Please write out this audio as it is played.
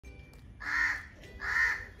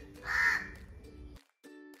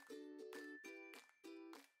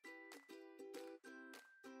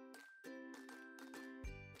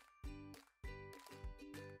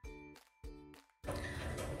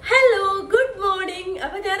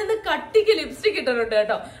കട്ടിക്ക് ലിപ്സ്റ്റിക് ഇട്ടിട്ടുണ്ട്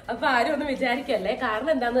കേട്ടോ. അപ്പൊ ആരും ഒന്നും വിചാരിക്കല്ലേ. കാരണം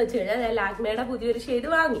എന്താന്ന് വെച്ച് കഴിഞ്ഞാൽ ഞാൻ ലാക്മേയുടെ പുതിയൊരു ഷെയ്ഡ്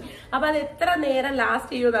വാങ്ങി. അപ്പൊ അത് എത്ര നേരം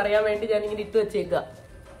ലാസ്റ്റ് ചെയ്യുമെന്ന് അറിയാൻ വേണ്ടി ഞാനിങ്ങനെ ഇട്ട് വെച്ചേക്കുക.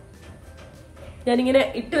 ഞാനിങ്ങനെ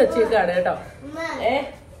ഇട്ട് വെച്ചേക്കാണ് കേട്ടോ.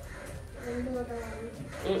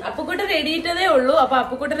 അപ്പുക്കുട്ടൻ റെഡിയിട്ടതേ ഉള്ളൂ. അപ്പൊ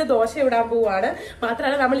അപ്പുക്കുട്ടന് ദോശ ഇടാൻ പോവാണ്.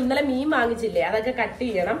 മാത്രമല്ല നമ്മൾ ഇന്നലെ മീൻ വാങ്ങിച്ചില്ലേ, അതൊക്കെ കട്ട്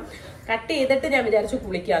ചെയ്യണം. കട്ട് ചെയ്തിട്ട് ഞാൻ വിചാരിച്ചു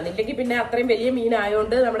കുളിക്കാന്ന്. ഇല്ലെങ്കിൽ പിന്നെ അത്രയും വലിയ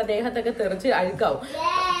മീനായോണ്ട് നമ്മുടെ ദേഹത്തൊക്കെ തെറിച്ച് അഴുക്കാവും.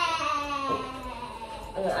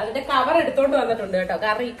 അതിന്റെ കവർ എടുത്തോണ്ട് വന്നിട്ടുണ്ട് കേട്ടോ.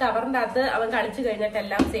 കാരണം ഈ കവറിന്റെ അകത്ത് അവൻ കളിച്ചു കഴിഞ്ഞിട്ട്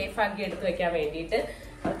എല്ലാം സേഫ് ആക്കി എടുത്തു വെക്കാൻ വേണ്ടിയിട്ട്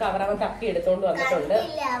കവർ അവൻ തപ്പി എടുത്തോണ്ട് വന്നിട്ടുണ്ട്.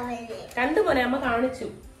 കണ്ടുപോലെ അമ്മ കാണിച്ചു.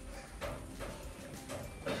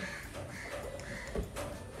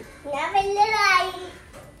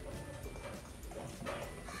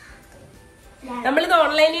 നമ്മളിത്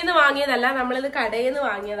ഓൺലൈനിൽ നിന്ന് വാങ്ങിയതല്ല, നമ്മളിത് കടയിൽ നിന്ന്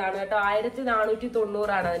വാങ്ങിയതാണ് കേട്ടോ.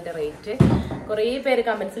 1490 അതിന്റെ റേറ്റ്. കുറേ പേര്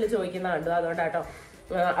കമന്റ്സിൽ ചോദിക്കുന്ന കണ്ടു, അതുകൊണ്ടാട്ടോ.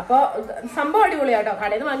 അപ്പൊ സംഭവം അടിപൊളിയാട്ടോ.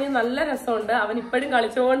 കടയിൽ നിന്ന് വാങ്ങിയത് നല്ല രസമുണ്ട്. അവൻ ഇപ്പോഴും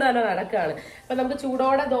കളിച്ചുകൊണ്ട് തന്നെ നടക്കുകയാണ്. അപ്പൊ നമുക്ക്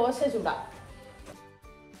ചൂടോടെ ദോശ ചൂടാം.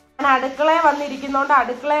 അടുക്കളയെ വന്നിരിക്കുന്നോണ്ട്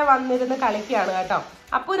അടുക്കളയെ വന്നിരുന്ന് കളിക്കുകയാണ് കേട്ടോ.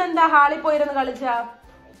 അപ്പൂനെന്താ ഹാളിൽ പോയിരുന്ന് കളിച്ചാ?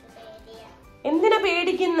 എന്തിനാ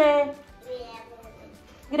പേടിക്കുന്നേ?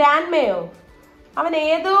 ഗ്രാൻഡ്മയോ? അവൻ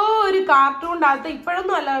ഏതോ ഒരു കാർട്ടൂണിന്റെ അകത്ത്,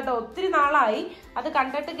 ഇപ്പോഴൊന്നും അല്ല കേട്ടോ, ഒത്തിരി നാളായി അത്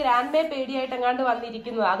കണ്ടിട്ട് ഗ്രാൻഡ്മയെ പേടിയായിട്ട് എങ്ങാണ്ട്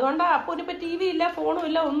വന്നിരിക്കുന്നത്. അതുകൊണ്ട് അപ്പൂന് ഇപ്പൊ TV ഇല്ല, ഫോണും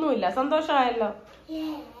ഇല്ല, ഒന്നുമില്ല. സന്തോഷമായല്ലോ.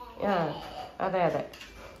 ആ അതെ അതെ.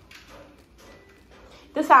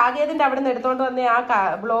 ഇത് സാകേതിന്റെ അവിടെ നിന്ന് എടുത്തോണ്ട് വന്ന ആ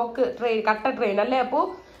ബ്ലോക്ക് ട്രെയിൻ, കട്ട ട്രെയിൻ അല്ലേ അപ്പൂ?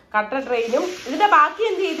 കട്ട ട്രെയിനും ഇതിന്റെ ബാക്കി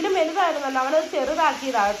എന്ത് ചെയ്യും? ഇതിനും വലുതായിരുന്നല്ലോ, അവനത്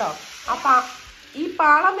ചെറുതാക്കിയതാ കേട്ടോ. അപ്പൊ ഈ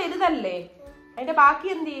പാളം വലുതല്ലേ, അതിന്റെ ബാക്കി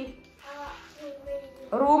എന്ത് ചെയ്യും?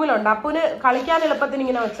 റൂമിലുണ്ട്. അപ്പൂന് കളിക്കാൻ എളുപ്പത്തിന്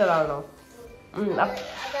ഇങ്ങനെ വെച്ചതാണോ?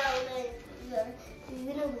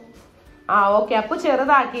 ആ ഓക്കെ. അപ്പു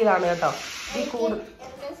ചെറുതാക്കിയതാണ് കേട്ടോ. ഈ കൂട്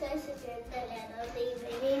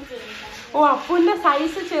ഓ അപ്പുവിന്റെ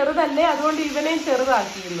സൈസ് ചെറുതല്ലേ, അതുകൊണ്ട് ഇവനെയും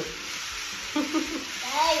ചെറുതാക്കിയിരുന്നു.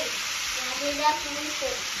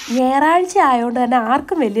 ഞായറാഴ്ച ആയതുകൊണ്ട് തന്നെ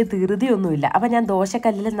ആർക്കും വലിയ ധൃതിയൊന്നുമില്ല. അപ്പം ഞാൻ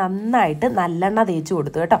ദോശക്കല്ലിൽ നന്നായിട്ട് നല്ലെണ്ണ തേച്ച്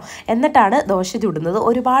കൊടുത്തു കേട്ടോ. എന്നിട്ടാണ് ദോശ ചുടുന്നത്.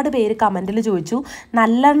 ഒരുപാട് പേര് കമൻറ്റിൽ ചോദിച്ചു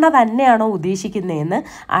നല്ലെണ്ണ തന്നെയാണോ ഉദ്ദേശിക്കുന്നതെന്ന്.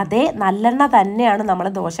 അതെ, നല്ലെണ്ണ തന്നെയാണ് നമ്മൾ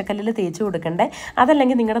ദോശക്കല്ലിൽ തേച്ച് കൊടുക്കേണ്ടത്.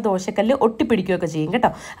 അതല്ലെങ്കിൽ നിങ്ങളുടെ ദോശക്കല്ല് ഒട്ടിപ്പിടിക്കുകയൊക്കെ ചെയ്യും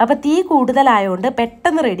കേട്ടോ. അപ്പോൾ തീ കൂടുതലായതുകൊണ്ട്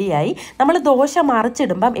പെട്ടെന്ന് റെഡിയായി. നമ്മൾ ദോശ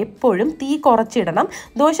മറിച്ചിടുമ്പം എപ്പോഴും തീ കുറച്ചിടണം.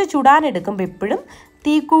 ദോശ ചുടാനെടുക്കുമ്പോൾ എപ്പോഴും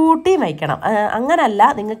തീ കൂട്ടി വയ്ക്കണം. അങ്ങനല്ല,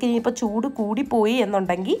 നിങ്ങൾക്ക് ഇനിയിപ്പോൾ ചൂട് കൂടിപ്പോയി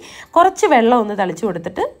എന്നുണ്ടെങ്കിൽ കുറച്ച് വെള്ളം ഒന്ന് തളിച്ചു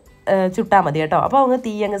കൊടുത്തിട്ട് ചുട്ടാൽ മതി കേട്ടോ. അപ്പോൾ അങ്ങ്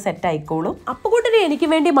തീ അങ്ങ് സെറ്റ് ആയിക്കോളും. അപ്പുകൂട്ടിന് എനിക്ക്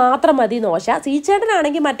വേണ്ടി മാത്രം മതി ദോശ.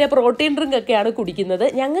 സീച്ചേട്ടനാണെങ്കിൽ മറ്റേ പ്രോട്ടീൻ ഡ്രിങ്ക് ഒക്കെയാണ് കുടിക്കുന്നത്.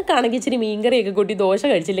 ഞങ്ങൾക്കാണെങ്കിൽ ഇച്ചിരി മീൻകറിയൊക്കെ കൂട്ടി ദോശ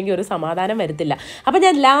കഴിച്ചില്ലെങ്കിൽ ഒരു സമാധാനം വരത്തില്ല. അപ്പം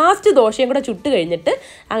ഞാൻ ലാസ്റ്റ് ദോശയും കൂടെ ചുട്ട് കഴിഞ്ഞിട്ട്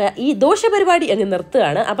ഈ ദോശ പരിപാടി അങ്ങ്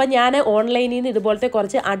നിർത്തുകയാണ്. അപ്പം ഞാൻ ഓൺലൈനിൽ നിന്ന് ഇതുപോലത്തെ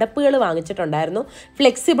കുറച്ച് അടപ്പുകൾ വാങ്ങിച്ചിട്ടുണ്ടായിരുന്നു,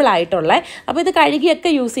 ഫ്ലെക്സിബിൾ ആയിട്ടുള്ള. അപ്പോൾ ഇത്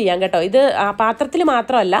കഴുകിയൊക്കെ യൂസ് ചെയ്യാം കേട്ടോ. ഇത് പാത്രത്തിൽ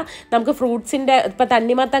മാത്രമല്ല, നമുക്ക് ഫ്രൂട്ട്സിൻ്റെ ഇപ്പം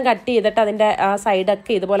തണ്ണിമത്തം കട്ട് ചെയ്തിട്ട് അതിൻ്റെ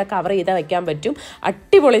സൈഡൊക്കെ ഇതുപോലെ കവർ ചെയ്ത് വയ്ക്കാൻ പറ്റും.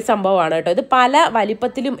 അടിപൊളി സംഭവമാണ് കേട്ടോ. ഇത് പല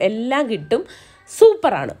വലിപ്പത്തിലും എല്ലാം കിട്ടും.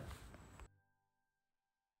 സൂപ്പറാണ്.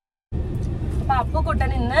 അപ്പൊ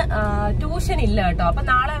അപ്പുക്കുട്ടൻ ഇന്ന് ട്യൂഷൻ ഇല്ല കേട്ടോ. അപ്പൊ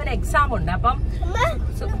നാളെ അവന് എക്സാം ഉണ്ട്. അപ്പം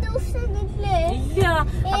ഇല്ല,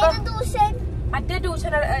 മറ്റേ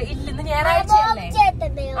ട്യൂഷൻ ഇല്ല, ഇന്ന് ഞായറാഴ്ചയല്ലേ.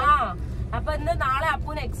 ആ അപ്പൊ ഇന്ന് നാളെ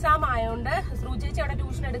അപ്പൂന് എക്സാം ആയതുകൊണ്ട് ചേച്ചി അവിടെ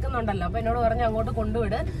ട്യൂഷൻ എടുക്കുന്നുണ്ടല്ലോ. അപ്പൊ എന്നോട് പറഞ്ഞ് അങ്ങോട്ട്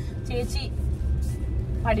കൊണ്ടുവിട്, ചേച്ചി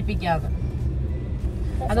പഠിപ്പിക്കാന്ന്.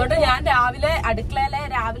 അതുകൊണ്ട് ഞാൻ രാവിലെ അടുക്കളയിലെ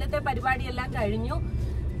രാവിലത്തെ പരിപാടിയെല്ലാം കഴിഞ്ഞു.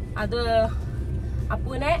 അത്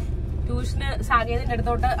അപ്പൂനെ ട്യൂഷന് സാകേതിന്റെ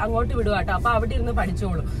അടുത്തോട്ട് അങ്ങോട്ട് വിടുക കേട്ടോ. അപ്പൊ അവിടെ ഇരുന്ന്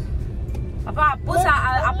പഠിച്ചോളൂ. അപ്പൊ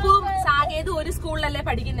അപ്പുവും സാകേതും ഒരു സ്കൂളിലല്ലേ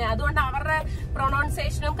പഠിക്കുന്നത്. അതുകൊണ്ട് അവരുടെ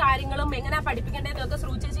പ്രൊണൗൺസിയേഷനും കാര്യങ്ങളും എങ്ങനെയാ പഠിപ്പിക്കേണ്ടതൊക്കെ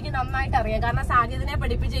ചേച്ചിക്ക് നന്നായിട്ട് അറിയാം. കാരണം സാകേതിനെ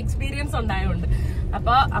പഠിപ്പിച്ച എക്സ്പീരിയൻസ് ഉണ്ടായതുകൊണ്ട്.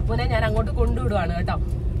 അപ്പൊ അപ്പൂനെ ഞാൻ അങ്ങോട്ട് കൊണ്ടുവിടുവാണ് കേട്ടോ.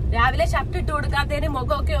 രാവിലെ ഷർട്ട് ഇട്ട് കൊടുക്കാത്തതിന്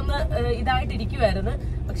മുഖമൊക്കെ ഒന്ന് ഇതായിട്ടിരിക്കുവായിരുന്നു.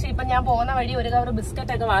 പക്ഷെ ഇപ്പൊ ഞാൻ പോകുന്ന വഴി ഒരു കവർ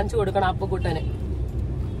ബിസ്ക്കറ്റ് ഒക്കെ വാങ്ങിച്ചു കൊടുക്കണം അപ്പുക്കുട്ടന്.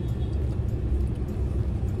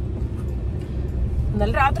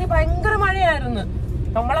 ഇന്നലെ രാത്രി ഭയങ്കര മഴയായിരുന്നു.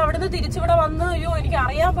 നമ്മൾ അവിടുന്ന് തിരിച്ചിവിടെ വന്ന് അയ്യോ എനിക്ക്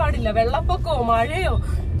അറിയാൻ പാടില്ല, വെള്ളപ്പൊക്കമോ മഴയോ.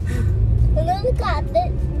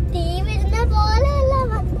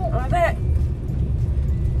 അതെ,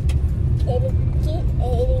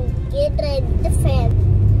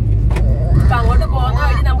 അപ്പൊ അങ്ങോട്ട് പോകുന്ന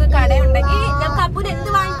വഴി നമുക്ക് കടയുണ്ടെങ്കിൽ ഞങ്ങൾക്ക് അപ്പൂന് എന്ത്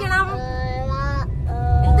വാങ്ങിക്കണം?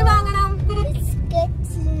 എന്ത് വാങ്ങണം? ബിസ്ക്കറ്റ്.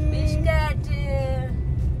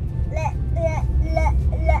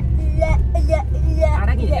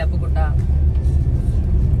 അടങ്ങില്ലേ അപ്പുക്കുട്ട?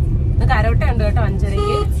 ഇത് കരോട്ട ഉണ്ട് കേട്ടോ 5:30.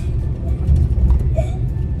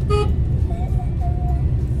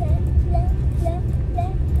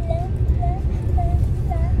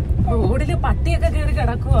 റോഡില് പട്ടിയൊക്കെ കയറി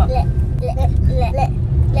കിടക്കുക.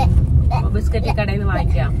 ബിസ്ക്കറ്റ് കടയിൽ നിന്ന്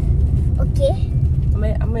വാങ്ങിക്കാം.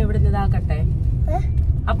 അമ്മ ഇവിടെ ഇതാക്കട്ടെ.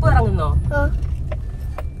 അപ്പു ഇറങ്ങുന്നോ?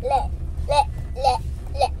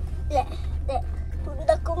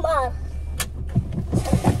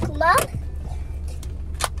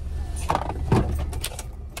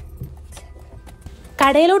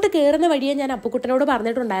 കടയിലോട്ട് കയറുന്ന വഴിയെ ഞാൻ അപ്പുക്കുട്ടനോട്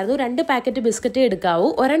പറഞ്ഞിട്ടുണ്ടായിരുന്നു 2 പാക്കറ്റ് ബിസ്ക്കറ്റ് എടുക്കാവൂ,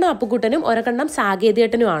 ഒരെണ്ണം അപ്പുക്കുട്ടനും ഒരെണ്ണം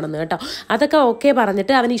സാകേതിയേട്ടനും ആണെന്ന് കേട്ടോ. അതൊക്കെ ഓക്കെ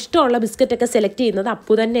പറഞ്ഞിട്ട് അവന് ഇഷ്ടമുള്ള ബിസ്ക്കറ്റൊക്കെ സെലക്ട് ചെയ്യുന്നത്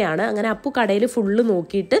അപ്പു തന്നെയാണ്. അങ്ങനെ അപ്പു കടയിൽ ഫുള്ള്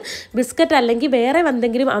നോക്കിയിട്ട് ബിസ്ക്കറ്റ് അല്ലെങ്കിൽ വേറെ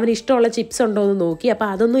എന്തെങ്കിലും അവന് ഇഷ്ടമുള്ള ചിപ്സ് ഉണ്ടോ എന്ന് നോക്കി. അപ്പോൾ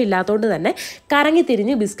അതൊന്നും ഇല്ലാത്തതുകൊണ്ട് തന്നെ കറങ്ങി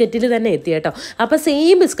തിരിഞ്ഞ് ബിസ്ക്കറ്റിൽ തന്നെ എത്തി കേട്ടോ. അപ്പോൾ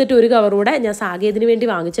സെയിം ബിസ്ക്കറ്റ് ഒരു കവറൂടെ ഞാൻ സാകേതിന് വേണ്ടി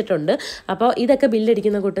വാങ്ങിച്ചിട്ടുണ്ട്. അപ്പോൾ ഇതൊക്കെ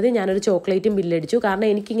ബില്ലടിക്കുന്ന കൂട്ടത്തിൽ ഞാനൊരു ചോക്ലേറ്റും ബില്ലടിച്ചു. കാരണം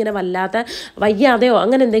എനിക്കിങ്ങനെ വല്ലാത്ത വയ്യാതെയോ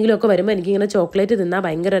അങ്ങനെ എന്തെങ്കിലുമൊക്കെ വരുമ്പോൾ എനിക്കിങ്ങനെ ചോക്ലേറ്റ് തിന്നാൽ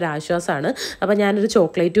ഭയങ്കര ഒരു ആശ്വാസമാണ്. അപ്പോൾ ഞാനൊരു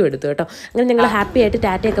ചോക്ലേറ്റും എടുത്തു കേട്ടോ. അങ്ങനെ ഞങ്ങൾ ഹാപ്പി ആയിട്ട്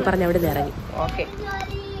ടാറ്റയൊക്കെ പറഞ്ഞ് അവിടെ നിന്ന് ഇറങ്ങി. ഓക്കെ,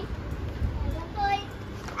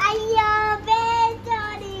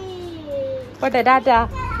 പോട്ടെ, ടാറ്റ.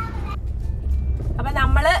 അപ്പം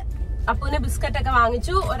നമ്മള് അപ്പൂന് ബിസ്ക്കറ്റൊക്കെ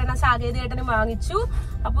വാങ്ങിച്ചു, ഒരെണ്ണം സാകേതിയേട്ടനും വാങ്ങിച്ചു.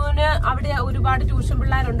 അപ്പൂന് അവിടെ ഒരുപാട് ട്യൂഷൻ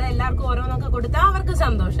പിള്ളേരുണ്ട്, എല്ലാവർക്കും ഓരോന്നൊക്കെ കൊടുത്താൽ അവർക്ക്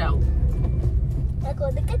സന്തോഷാവും.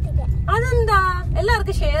 അതെന്താ?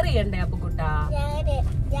 എല്ലാവർക്കും ഷെയർ ചെയ്യണ്ടേ അപ്പുക്കുട്ടാ?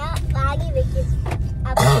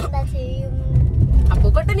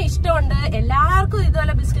 അപ്പുക്കുട്ടന് ഇഷ്ടമുണ്ട്, എല്ലാവർക്കും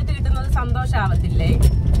ഇതുപോലെ ബിസ്ക്കറ്റ് കിട്ടുന്നത് സന്തോഷാവത്തില്ലേ?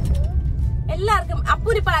 എല്ലാവർക്കും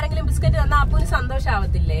അപ്പൂനിപ്പോ ആരെങ്കിലും ബിസ്ക്കറ്റ് തന്നാ അപ്പൂന്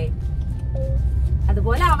സന്തോഷാവത്തില്ലേ?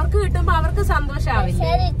 അതുപോലെ അവർക്ക് കിട്ടുമ്പോ അവർക്ക്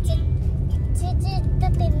സന്തോഷാവില്ലേ?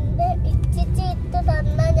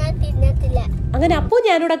 അങ്ങനെ അപ്പു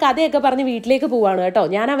ഞാനിവിടെ കഥയൊക്കെ പറഞ്ഞ് വീട്ടിലേക്ക് പോവാണ് കേട്ടോ.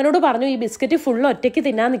 ഞാൻ അവനോട് പറഞ്ഞു ഈ ബിസ്ക്കറ്റ് ഫുള്ള് ഒറ്റയ്ക്ക്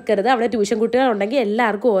തിന്നാൻ നിൽക്കരുത്, അവിടെ ട്യൂഷൻ കുട്ടികളുണ്ടെങ്കിൽ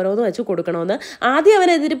എല്ലാവർക്കും ഓരോന്ന് വെച്ച് കൊടുക്കണമെന്ന്. ആദ്യം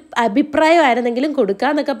അവനെതിര് അഭിപ്രായമായിരുന്നെങ്കിലും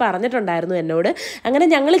കൊടുക്കാന്നൊക്കെ പറഞ്ഞിട്ടുണ്ടായിരുന്നു എന്നോട്. അങ്ങനെ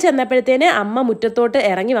ഞങ്ങൾ ചെന്നപ്പോഴത്തേന് അമ്മ മുറ്റത്തോട്ട്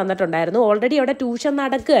ഇറങ്ങി വന്നിട്ടുണ്ടായിരുന്നു. ഓൾറെഡി അവിടെ ട്യൂഷൻ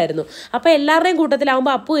നടക്കുമായിരുന്നു. അപ്പോൾ എല്ലാവരുടെയും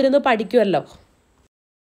കൂട്ടത്തിലാവുമ്പോൾ അപ്പു ഇരുന്ന് പഠിക്കുമല്ലോ.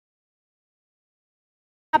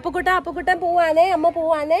 അപ്പുക്കുട്ടൻ പോവാനേ, അമ്മ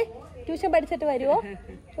പോവാനേ, ട്യൂഷൻ പഠിച്ചിട്ട് വരുമോ?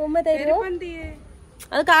 ഉമ്മ തരുമോ?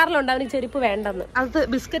 അത് കാറിലുണ്ട്, അവന് ചെരുപ്പ് വേണ്ടെന്ന്. അത്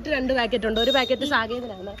ബിസ്ക്കറ്റ് 2 പാക്കറ്റ് ഉണ്ട്, ഒരു പാക്കറ്റ്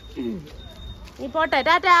സാകേതിനാണ്. നീ പോട്ടെ,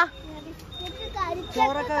 ടാറ്റാ.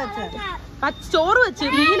 ചോറ് വെച്ച്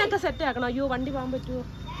മീനൊക്കെ സെറ്റ് ആക്കണം. അയ്യോ, വണ്ടി പോകാൻ പറ്റുമോ?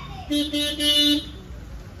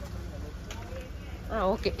 ആ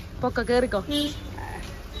ഓക്കെ, പൊക്ക കേറിക്കോ,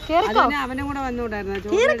 കേറിക്കോ.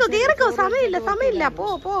 സമയമില്ല, പോ.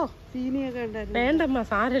 വേണ്ടമ്മ,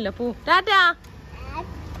 സാരമില്ല, പോ. ടാറ്റാ.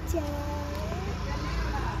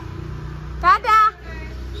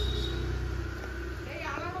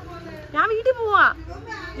 ഞാൻ വീട്ടിൽ പോവാ,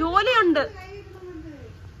 ജോലിയുണ്ട്.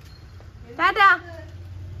 ടാറ്റാ.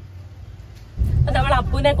 നമ്മൾ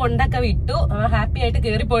അപ്പുവിനെ കൊണ്ടൊക്കെ വിട്ടു. ഹാപ്പി ആയിട്ട്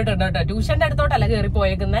കേറി പോയിട്ടുണ്ട് കേട്ടോ. ട്യൂഷന്റെ അടുത്തോട്ടല്ല കേറി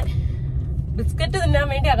പോയേക്കുന്നത്, ബിസ്ക്കറ്റ് തിന്നാൻ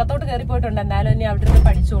വേണ്ടി അകത്തോട്ട് കയറി പോയിട്ടുണ്ട്. എന്തായാലും ഇനി അവിടെ നിന്ന്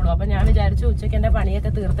പഠിച്ചോളൂ. അപ്പൊ ഞാൻ വിചാരിച്ചു ഉച്ചയ്ക്ക് എന്റെ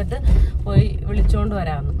പണിയൊക്കെ തീർത്തിട്ട് പോയി വിളിച്ചോണ്ട്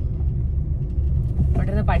വരാമെന്ന്. അവിടെ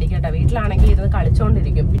നിന്ന് പഠിക്കട്ടെ, വീട്ടിലാണെങ്കിൽ ഇരുന്ന്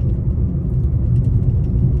കളിച്ചോണ്ടിരിക്കും.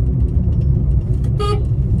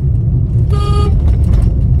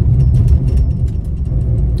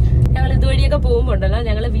 ഞങ്ങൾ ഇതുവഴിയൊക്കെ പോകുമ്പോണ്ടല്ലോ,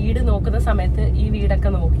 ഞങ്ങൾ വീട് നോക്കുന്ന സമയത്ത് ഈ വീടൊക്കെ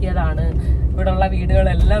നോക്കിയതാണ്, ഇവിടെയുള്ള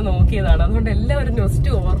വീടുകളെല്ലാം നോക്കിയതാണ്. അതുകൊണ്ട് എല്ലാവരും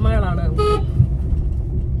നൊസ്റ്റ് ഓർമ്മകളാണ്.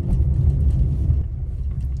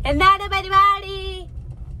 എന്താണ് പരിപാടി?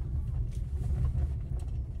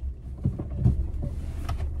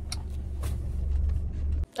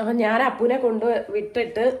 അപ്പൊ ഞാൻ അപ്പൂനെ കൊണ്ട്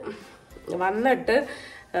വിട്ടിട്ട് വന്നിട്ട്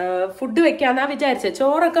ഫുഡ് വെക്കാന്നാ വിചാരിച്ചത്.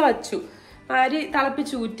 ചോറൊക്കെ വച്ചു, അരി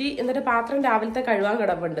തിളപ്പിച്ചൂറ്റി, എന്നിട്ട് പാത്രം രാവിലത്തെ കഴുകാൻ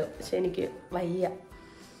കിടപ്പുണ്ട്. പക്ഷെ എനിക്ക് വയ്യ,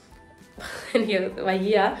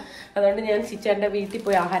 അതുകൊണ്ട് ഞാൻ ചിച്ചാൻ്റെ വീട്ടിൽ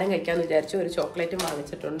പോയി ആഹാരം കഴിക്കാമെന്ന് വിചാരിച്ചു. ഒരു ചോക്ലേറ്റും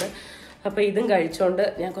വാങ്ങിച്ചിട്ടുണ്ട്. അപ്പോൾ ഇതും കഴിച്ചുകൊണ്ട്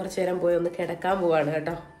ഞാൻ കുറച്ച് നേരം പോയി ഒന്ന് കിടക്കാൻ പോവാണ്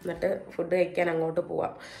കേട്ടോ. എന്നിട്ട് ഫുഡ് കഴിക്കാൻ അങ്ങോട്ട്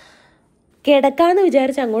പോവാം. കിടക്കാന്ന്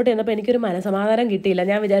വിചാരിച്ച് അങ്ങോട്ട് ചെന്നപ്പോൾ എനിക്കൊരു മനസമാധാനം കിട്ടിയില്ല.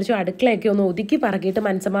 ഞാൻ വിചാരിച്ചു അടുക്കളയൊക്കെ ഒന്ന് ഒതുക്കി പറക്കിയിട്ട്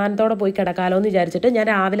മനസമാധാനത്തോടെ പോയി കിടക്കാമല്ലോ എന്ന് വിചാരിച്ചിട്ട് ഞാൻ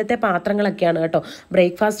രാവിലത്തെ പാത്രങ്ങളൊക്കെയാണ് കേട്ടോ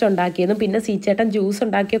ബ്രേക്ക്ഫാസ്റ്റ് ഉണ്ടാക്കിയതും. പിന്നെ സീച്ചേട്ടൻ ജ്യൂസ്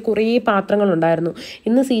ഉണ്ടാക്കിയ കുറേ പാത്രങ്ങളുണ്ടായിരുന്നു.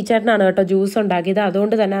 ഇന്ന് സീച്ചേട്ടനാണ് കേട്ടോ ജ്യൂസ് ഉണ്ടാക്കിയത്.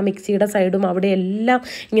 അതുകൊണ്ട് തന്നെ ആ മിക്സിയുടെ സൈഡും അവിടെ എല്ലാം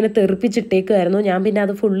ഇങ്ങനെ തെറിപ്പിച്ചിട്ടേക്കുമായിരുന്നു. ഞാൻ പിന്നെ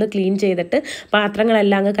അത് ഫുള്ള് ക്ലീൻ ചെയ്തിട്ട്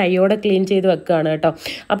പാത്രങ്ങളെല്ലാം അങ്ങ് കൈയോടെ ക്ലീൻ ചെയ്ത് വെക്കുകയാണ് കേട്ടോ.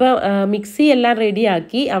 അപ്പോൾ മിക്സി എല്ലാം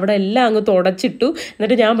റെഡിയാക്കി അവിടെ എല്ലാം അങ്ങ് തുടച്ചിട്ടു.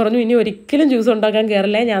 എന്നിട്ട് ഞാൻ പറഞ്ഞു ഇനി ഒരിക്കലും ജ്യൂസ് ഉണ്ടാക്കാൻ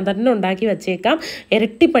കയറില്ല, ഞാൻ തന്നെ ഉണ്ടാക്കി വെച്ചേക്കാം,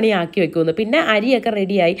 ഇരട്ടിപ്പണിയാക്കി വെക്കുമെന്ന്. പിന്നെ അരിയൊക്കെ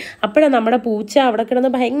റെഡിയായി. അപ്പോഴാണ് നമ്മുടെ പൂച്ച അവിടെ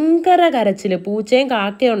കിടന്ന് ഭയങ്കര കരച്ചിൽ, പൂച്ചയും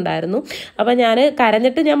കാക്കയും ഉണ്ടായിരുന്നു. അപ്പം ഞാൻ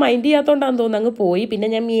കരഞ്ഞിട്ട് ഞാൻ മൈൻഡ് ചെയ്യാത്തതുകൊണ്ടാണെന്ന് തോന്നുന്നു അങ്ങ് പോയി. പിന്നെ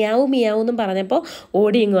ഞാൻ മിയാവും എന്നും പറഞ്ഞപ്പോൾ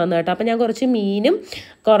ഓടി ഇങ്ങ് വന്നു കേട്ടോ. അപ്പം ഞാൻ കുറച്ച് മീനും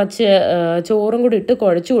കുറച്ച് ചോറും കൂടി ഇട്ട്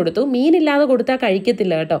കുഴച്ച് കൊടുത്തു. മീനില്ലാതെ കൊടുത്താൽ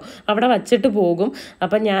കഴിക്കത്തില്ല കേട്ടോ, അവിടെ വച്ചിട്ട് പോകും.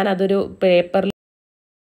 അപ്പം ഞാൻ അതൊരു പേപ്പറിൽ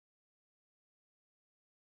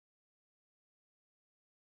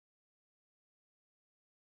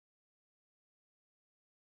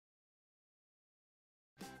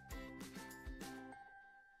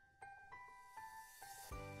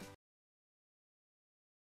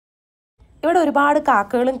ഇവിടെ ഒരുപാട്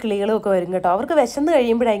കാക്കകളും കിളികളും ഒക്കെ വരും കേട്ടോ. അവർക്ക് വിശന്ന്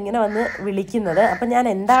കഴിയുമ്പോഴാണ് ഇങ്ങനെ വന്ന് വിളിക്കുന്നത്. അപ്പം ഞാൻ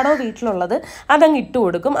എന്താണോ വീട്ടിലുള്ളത് അതങ്ങ് ഇട്ട്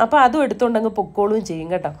കൊടുക്കും. അപ്പോൾ അതും എടുത്തുകൊണ്ടങ്ങ് പൊക്കോളും ചെയ്യും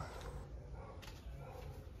കേട്ടോ.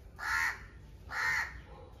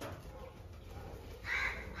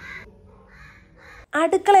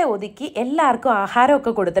 അടുക്കളയെ ഒതുക്കി എല്ലാവർക്കും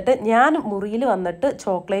ആഹാരമൊക്കെ കൊടുത്തിട്ട് ഞാൻ മുറിയിൽ വന്നിട്ട്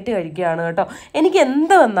ചോക്ലേറ്റ് കഴിക്കുകയാണ് കേട്ടോ. എനിക്ക്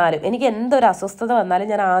എന്ത് വന്നാലും, എനിക്ക് എന്തൊരു അസ്വസ്ഥത വന്നാലും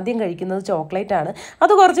ഞാൻ ആദ്യം കഴിക്കുന്നത് ചോക്ലേറ്റാണ്.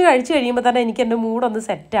 അത് കുറച്ച് കഴിച്ച് കഴിയുമ്പോൾ തന്നെ എനിക്ക് എൻ്റെ മൂഡൊന്ന്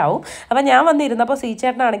സെറ്റാവും. അപ്പം ഞാൻ വന്നിരുന്നപ്പോൾ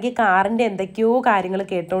സീച്ചേട്ടനാണെങ്കിൽ കാറിൻ്റെ എന്തൊക്കെയോ കാര്യങ്ങൾ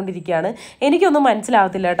കേട്ടുകൊണ്ടിരിക്കുകയാണ്. എനിക്കൊന്നും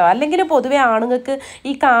മനസ്സിലാവത്തില്ല കേട്ടോ. അല്ലെങ്കിൽ പൊതുവെ ആണുങ്ങൾക്ക്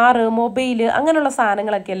ഈ കാറ്, മൊബൈൽ അങ്ങനെയുള്ള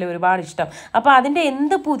സാധനങ്ങളൊക്കെയല്ലേ ഒരുപാട് ഇഷ്ടം. അപ്പോൾ അതിൻ്റെ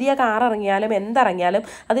എന്ത് പുതിയ കാർ ഇറങ്ങിയാലും എന്തിറങ്ങിയാലും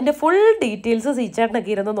അതിൻ്റെ ഫുൾ ഡീറ്റെയിൽസ്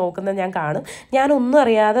സീച്ചേട്ടനൊക്കെ ഇരുന്ന് നോക്കുന്നത് ഞാൻ കാണും. ഞാനൊന്നും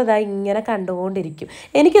അറിയാതെ അതാ ഇങ്ങനെ കണ്ടുകൊണ്ടിരിക്കും.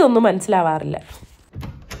 എനിക്കിതൊന്നും മനസ്സിലാവാറില്ല.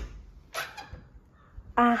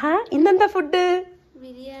 ആഹാ, ഇന്നെന്താ ഫുഡ്?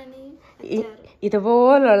 ബിരിയാണി.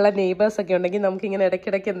 ഇതുപോലുള്ള നെയ്ബേഴ്സ് ഒക്കെ ഉണ്ടെങ്കിൽ നമുക്ക് ഇങ്ങനെ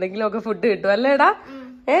ഇടയ്ക്കിടയ്ക്ക് എന്തെങ്കിലുമൊക്കെ ഫുഡ് കിട്ടും അല്ലേടാ?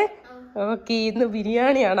 ഓക്കെ, ഇന്ന്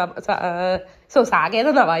ബിരിയാണിയാണ്.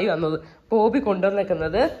 സാകേതെന്നാ വായി വന്നത്. ബോബി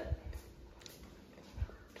കൊണ്ടുവന്നേക്കുന്നത്.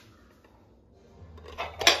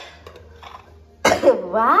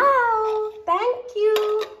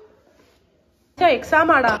 എക്സാം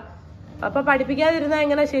ആടാ. അപ്പൊ പഠിപ്പിക്കാതിരുന്നാ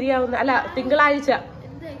എങ്ങനെ ശരിയാവുന്ന? അല്ല, തിങ്കളാഴ്ച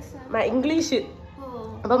ഇംഗ്ലീഷ്.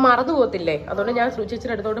 അപ്പൊ മറന്നു പോകത്തില്ലേ? അതുകൊണ്ട് ഞാൻ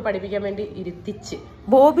സൂചിച്ചിട്ട് അടുത്തോട്ട് പഠിപ്പിക്കാൻ വേണ്ടി ഇരുത്തിച്ച്.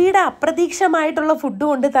 ബോബിയുടെ അപ്രതീക്ഷിതമായിട്ടുള്ള ഫുഡ്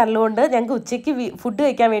കൊണ്ട് തള്ളുകൊണ്ട് ഞങ്ങൾക്ക് ഉച്ചയ്ക്ക് ഫുഡ്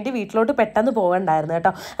കഴിക്കാൻ വേണ്ടി വീട്ടിലോട്ട് പെട്ടെന്ന് പോകണ്ടായിരുന്നു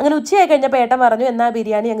കേട്ടോ. അങ്ങനെ ഉച്ചയായി കഴിഞ്ഞപ്പോൾ ഏട്ടൻ പറഞ്ഞു എന്നാൽ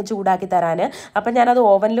ബിരിയാണി അങ്ങ് ചൂടാക്കി തരാൻ. അപ്പം ഞാനത്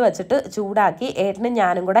ഓവനിൽ വെച്ചിട്ട് ചൂടാക്കി. ഏട്ടനും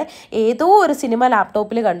ഞാനും കൂടെ ഏതോ ഒരു സിനിമ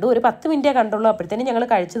ലാപ്ടോപ്പിൽ കണ്ടു. ഒരു 10 മിനിറ്റേ കണ്ടുള്ളൂ. അപ്പോഴത്തേനും ഞങ്ങൾ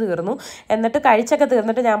കഴിച്ച് തീർന്നു. എന്നിട്ട് കഴിച്ചൊക്കെ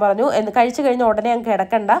തീർന്നിട്ട് ഞാൻ പറഞ്ഞു കഴിച്ച് കഴിഞ്ഞ ഉടനെ ഞാൻ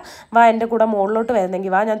കിടക്കണ്ട, വാ എൻ്റെ കൂടെ മുകളിലോട്ട്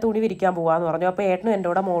വരുന്നെങ്കിൽ വാ, ഞാൻ തുണി വിരിക്കാൻ പോവാന്ന് പറഞ്ഞു. അപ്പോൾ ഏട്ടനും എൻ്റെ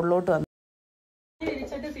കൂടെ മുകളിലോട്ട് വന്നു.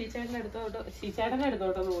 സീച്ചേട്ടനെ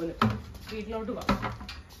എടുത്തോട്ടെന്ന് പോലും വീട്ടിലോട്ട് പോവാം.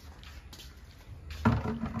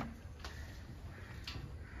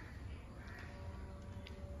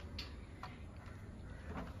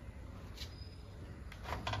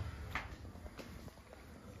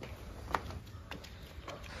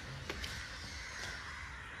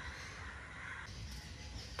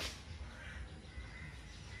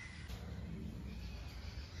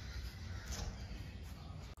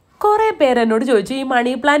 കുറേ പേരെന്നോട് ചോദിച്ചു ഈ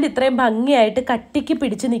മണി പ്ലാന്റ് ഇത്രയും ഭംഗിയായിട്ട് കട്ടിക്ക്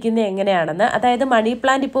പിടിച്ച് നിൽക്കുന്നത് എങ്ങനെയാണെന്ന്. അതായത് മണി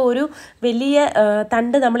പ്ലാന്റ് ഇപ്പോൾ ഒരു വലിയ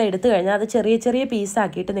തണ്ട് നമ്മൾ എടുത്തു കഴിഞ്ഞാൽ അത് ചെറിയ ചെറിയ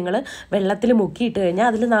പീസാക്കിയിട്ട് നിങ്ങൾ വെള്ളത്തിൽ മുക്കിയിട്ട് കഴിഞ്ഞാൽ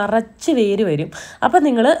അതിൽ നിറച്ച് വേര് വരും. അപ്പം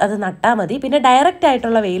നിങ്ങൾ അത് നട്ടാൽ മതി. പിന്നെ ഡയറക്റ്റ്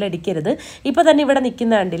ആയിട്ടുള്ള വെയിലടിക്കരുത്. ഇപ്പോൾ തന്നെ ഇവിടെ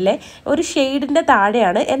നിൽക്കുന്ന കണ്ടില്ലേ, ഒരു ഷെയ്ഡിൻ്റെ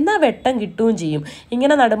താഴെയാണ്, എന്നാൽ വെട്ടം കിട്ടുകയും ചെയ്യും.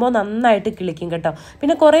 ഇങ്ങനെ നടുമ്പോൾ നന്നായിട്ട് കിളിക്കും കേട്ടോ.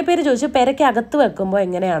 പിന്നെ കുറേ പേര് ചോദിച്ചു പെരയ്ക്ക് അകത്ത് വെക്കുമ്പോൾ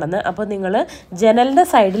എങ്ങനെയാണെന്ന്. അപ്പോൾ നിങ്ങൾ ജനലിൻ്റെ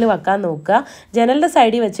സൈഡിൽ വെക്കാൻ നോക്കുക. ജനലിൻ്റെ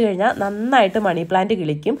സൈഡിൽ വെച്ച് കഴിഞ്ഞാൽ നന്നായിട്ട് മണി പ്ലാന്റ്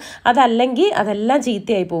കിളിക്കും. അതല്ലെങ്കിൽ അതെല്ലാം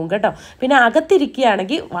ചീത്തയായി പോകും കേട്ടോ. പിന്നെ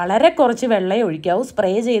അകത്തിരിക്കുകയാണെങ്കിൽ വളരെ കുറച്ച് വെള്ളമേ ഒഴിക്കാവൂ,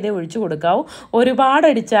 സ്പ്രേ ചെയ്തേ ഒഴിച്ചു കൊടുക്കാവൂ. ഒരുപാട്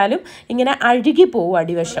അടിച്ചാലും ഇങ്ങനെ അഴുകി പോവും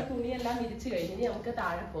അടിവശം. തുണിയെല്ലാം വിരിച്ചു കഴിഞ്ഞ് നമുക്ക്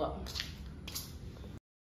താഴെ പോവാം.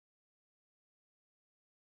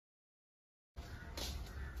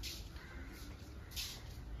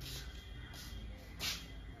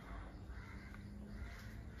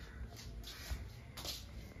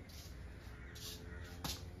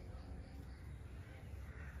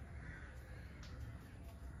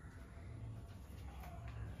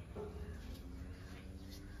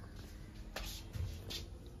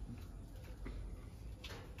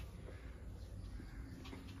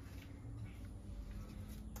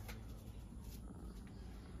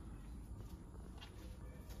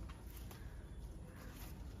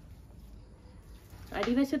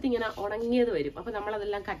 അടിവശത്ത് ഇങ്ങനെ ഉണങ്ങിയത് വരും. അപ്പം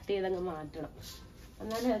നമ്മളതെല്ലാം കട്ട് ചെയ്തങ്ങ് മാറ്റണം.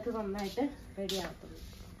 എന്നാലേ അത് നന്നായിട്ട് റെഡിയാകത്തുള്ളൂ.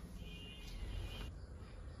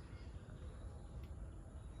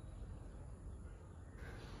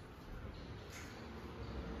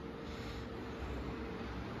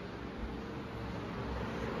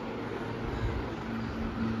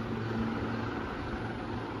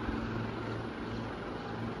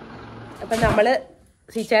 അപ്പം നമ്മൾ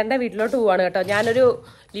സീച്ചേട്ടൻ്റെ വീട്ടിലോട്ട് പോവാണ് കേട്ടോ. ഞാനൊരു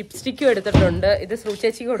ലിപ്സ്റ്റിക്കും എടുത്തിട്ടുണ്ട്. ഇത്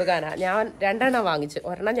ശ്രുചേച്ചിക്ക് കൊടുക്കാനാണ്. ഞാൻ 2 എണ്ണം വാങ്ങിച്ചു.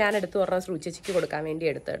 ഒരെണ്ണം ഞാൻ എടുത്തു, ഒരെണ്ണം ശ്രുചേച്ചിക്ക് കൊടുക്കാൻ വേണ്ടി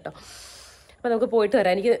എടുത്തു കേട്ടോ. അപ്പം നമുക്ക് പോയിട്ട്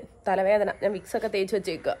വരാം. എനിക്ക് തലവേദന. ഞാൻ വിക്സൊക്കെ തേച്ച്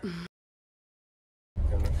വെച്ചേക്കുക.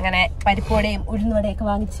 അങ്ങനെ പരിപ്പോടയും ഉഴുന്നുവടയൊക്കെ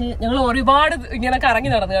വാങ്ങിച്ച് ഞങ്ങൾ ഒരുപാട് ഇങ്ങനെ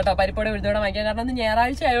കറങ്ങി നടന്നു കേട്ടോ. പരിപ്പോട ഉഴുന്നുവട വാങ്ങിക്കാൻ. കാരണം അന്ന്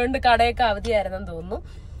ഞായറാഴ്ച ആയതുകൊണ്ട് കടയൊക്കെ അവധിയായിരുന്നെന്ന്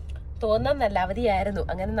തോന്നുന്നല്ല, അവധിയായിരുന്നു.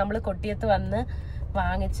 അങ്ങനെ നമ്മൾ കൊട്ടിയത്ത് വന്ന്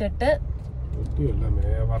വാങ്ങിച്ചിട്ട്,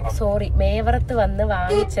 മേവറത്ത് വന്ന്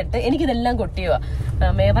വാങ്ങിച്ചിട്ട്, എനിക്കിതെല്ലാം കൊട്ടിയുവാ.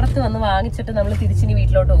 മേവറത്ത് വന്ന് വാങ്ങിച്ചിട്ട് നമ്മൾ തിരിച്ചിനി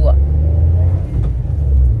വീട്ടിലോട്ട് പോവാ.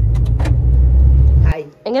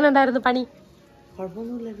 എങ്ങനെ ഉണ്ടായിരുന്നു പണി?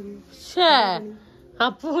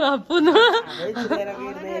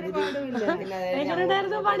 എങ്ങനെ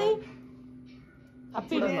ഉണ്ടായിരുന്നു പണി?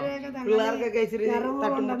 പിള്ളേർക്കൊക്കെ ഇച്ചിരി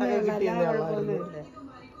തട്ടുമുട്ടൊക്കെ കിട്ടിയെന്ന്.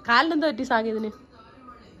 കാലിനെന്താ പറ്റി സാഗിയതിന്?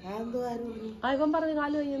 ഇവൻ പറഞ്ഞു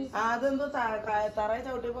കാല് വയ്യുന്നു. അതെന്തോ തറയെ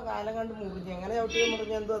ചവിട്ടിയപ്പോ കാലം കണ്ട് മുറിഞ്ഞു. എങ്ങനെ ചവിട്ടിയ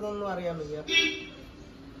മുറിഞ്ഞ എന്തോ അതൊന്നും അറിയാൻ വയ്യ.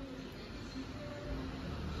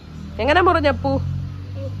 എങ്ങനെ മുറിഞ്ഞപ്പൂ?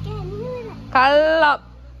 കള്ളം.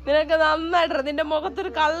 നിനക്ക് നന്നായിട്ട് നിന്റെ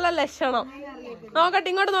മുഖത്തൊരു കള്ള ലക്ഷണം. നോക്കട്ടെ,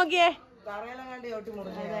 ഇങ്ങോട്ട് നോക്കിയേ. തറയെല്ലാം കണ്ട് ചവിട്ടി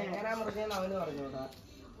മുറിഞ്ഞ എങ്ങനെയാ മുറിഞ്ഞെന്ന് അവന് പറഞ്ഞോടാ.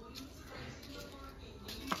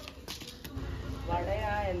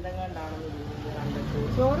 വടയാ എന്തെങ്ങാണ്ടാണെന്ന്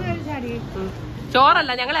ചോറ് കഴിച്ചാടി.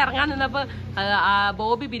 ചോറല്ല, ഞങ്ങൾ ഇറങ്ങാൻ നിന്നപ്പോ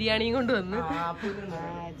ബോബി ബിരിയാണിയും കൊണ്ട് വന്ന്.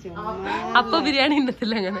 അപ്പൊ ബിരിയാണി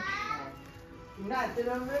ഉണ്ടത്തില്ല അങ്ങനെ.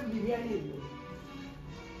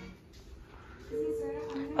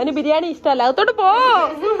 അവന് ബിരിയാണി ഇഷ്ടമല്ല. അകത്തോട്ട് പോ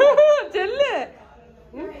ചെല്ല്.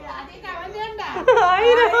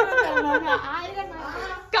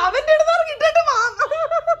 കമന്റ് ഇടുന്നവർക്ക് ഇട്ടിട്ട്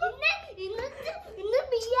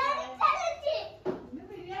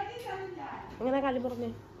അങ്ങനെ കാലി പറഞ്ഞേ.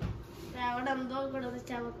 അവിടെ എന്തോ കിടന്ന്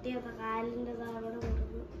ചവിട്ടിയത് കാലിന്റെ അവിടെ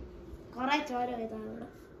കൊടുക്കുന്നു. കൊറേ ചോര അവിടെ.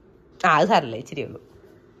 അത് സാരല്ലേ, ഇച്ചിരി ഉള്ളൂ.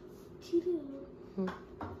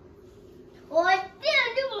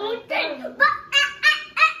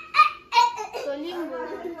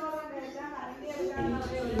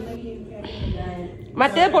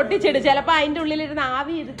 മറ്റേ പൊട്ടിച്ചിട്, ചിലപ്പോ അതിന്റെ ഉള്ളിലിരുന്ന്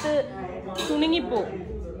ആവി എടുത്ത് തുണുങ്ങിപ്പോ.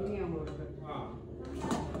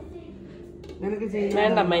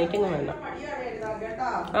 വേണ്ടമ്മ, എനിക്കൊന്നും വേണ്ട.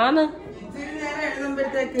 ആന്ന്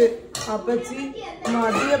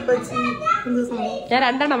ഞാൻ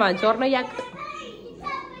 2 എണ്ണം വാങ്ങിച്ചു. ഒരെണ്ണം ഇയാൾക്ക്.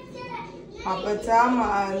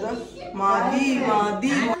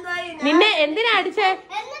 നിന്നെ എന്തിനാ അടിച്ചേ?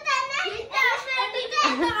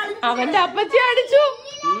 അവന്റെ അപ്പച്ചി അടിച്ചു.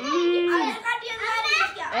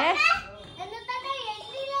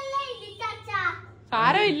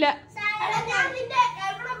 സാരമില്ല.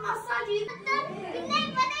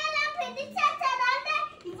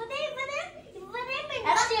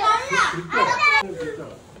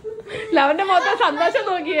 അവന്റെ മൊത്തം സന്തോഷം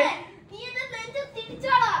നോക്കിയേ.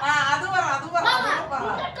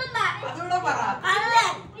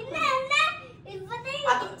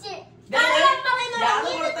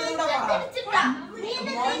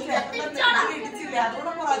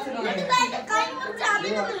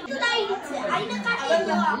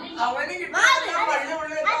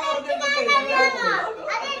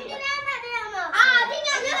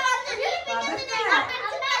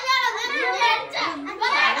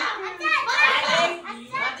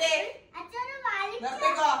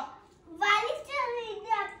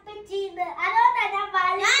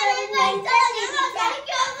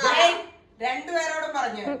 രണ്ടുപേരോടും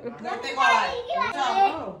പറഞ്ഞു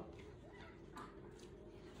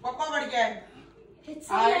പഠിക്കാൻ.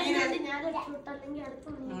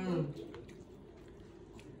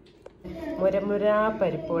 മുരമുര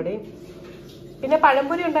പരിപ്പോടി, പിന്നെ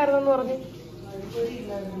പഴംപൊരി ഉണ്ടായിരുന്നെന്ന് പറഞ്ഞു.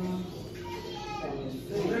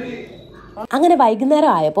 അങ്ങനെ വൈകുന്നേരം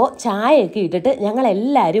ആയപ്പോൾ ചായയൊക്കെ ഇട്ടിട്ട് ഞങ്ങൾ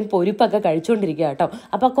എല്ലാവരും പൊരിപ്പൊക്കെ കഴിച്ചുകൊണ്ടിരിക്കുക കേട്ടോ.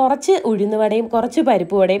 അപ്പോൾ കുറച്ച് ഉഴുന്നുവടയും കുറച്ച്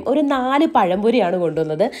പരിപ്പ് വടയും ഒരു 4 പഴംപൊരിയാണ്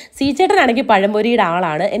കൊണ്ടുവന്നത്. സീച്ചേട്ടനാണെങ്കിൽ പഴംപൊരിയുടെ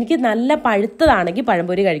ആളാണ്. എനിക്ക് നല്ല പഴുത്തതാണെങ്കിൽ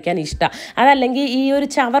പഴംപൊരി കഴിക്കാൻ ഇഷ്ടമാണ്. അതല്ലെങ്കിൽ ഈ ഒരു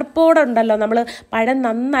ചവർപ്പോടുണ്ടല്ലോ, നമ്മൾ പഴം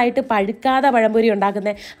നന്നായിട്ട് പഴുക്കാതെ പഴംപൊരി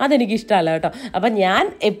ഉണ്ടാക്കുന്നത്, അതെനിക്ക് ഇഷ്ടമല്ല കേട്ടോ. അപ്പം ഞാൻ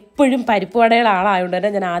എപ്പോഴും പരിപ്പ് വടയുടെ ആളായതുകൊണ്ട്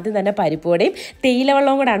തന്നെ ഞാൻ ആദ്യം തന്നെ പരിപ്പ് വടയും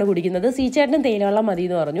തേയിലവെള്ളവും കൂടെയാണ് കുടിക്കുന്നത്. സീച്ചേട്ടനും തേയിലവെള്ളം മതി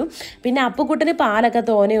എന്ന് പറഞ്ഞു. പിന്നെ അപ്പുക്കുട്ടന് പാലൊക്കെ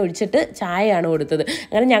തോനെ ഒഴിച്ചിട്ട് ചായയാണ് കൊടുത്തത്.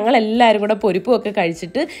 അങ്ങനെ ഞങ്ങളെല്ലാവരും കൂടെ പൊരിപ്പുമൊക്കെ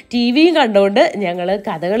കഴിച്ചിട്ട് ടി വിയും കണ്ടുകൊണ്ട് ഞങ്ങൾ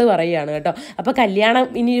കഥകൾ പറയുകയാണ് കേട്ടോ. അപ്പോൾ കല്യാണം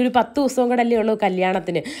ഇനി ഒരു 10 ദിവസവും കൂടെ അല്ലേ ഉള്ളൂ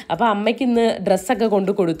കല്യാണത്തിന്. അപ്പോൾ അമ്മയ്ക്ക് ഇന്ന് ഡ്രസ്സൊക്കെ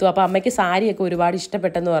കൊണ്ട് കൊടുത്തു. അപ്പോൾ അമ്മയ്ക്ക് സാരിയൊക്കെ ഒരുപാട്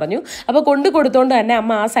ഇഷ്ടപ്പെട്ടെന്ന് പറഞ്ഞു. അപ്പോൾ കൊണ്ട് കൊടുത്തോണ്ട് തന്നെ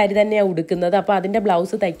അമ്മ ആ സാരി തന്നെയാണ് ഉടുക്കുന്നത്. അപ്പോൾ അതിൻ്റെ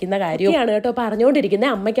ബ്ലൗസ് തയ്ക്കുന്ന കാര്യമാണ് കേട്ടോ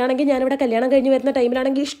പറഞ്ഞുകൊണ്ടിരിക്കുന്നത്. അമ്മയ്ക്കാണെങ്കിൽ ഞാനിവിടെ കല്യാണം കഴിഞ്ഞ് വരുന്ന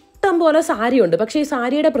ടൈമിലാണെങ്കിൽ ഇഷ്ടം പോലെ സാരിയുണ്ട്. പക്ഷേ ഈ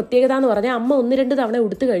സാരിയുടെ പ്രത്യേകത എന്ന് പറഞ്ഞാൽ അമ്മ 1-2 തവണ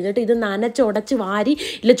ഉടുത്ത് കഴിഞ്ഞിട്ട് ഇത് നനച്ചുടച്ച് വാരി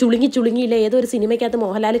ഇല്ല ചുളുങ്ങിയില്ല ഏതൊരു സിനിമയ്ക്കകത്ത്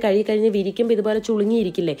മോഹൻലാൽ കഴിഞ്ഞ് വിരിക്കുമ്പോൾ ഇതുപോലെ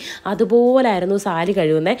ചുളുങ്ങിയിരിക്കില്ലേ, അതുപോലായിരുന്നു സാരി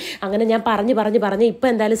കഴുകുന്നത്. അങ്ങനെ ഞാൻ പറഞ്ഞ് ഇപ്പം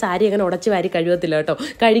എന്തായാലും സാരി അങ്ങനെ ഉടച്ച് വാരി കഴുകത്തില്ല കേട്ടോ.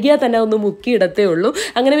 കഴുകിയാൽ തന്നെ ഒന്ന് മുക്കിയിടത്തേ ഉള്ളൂ.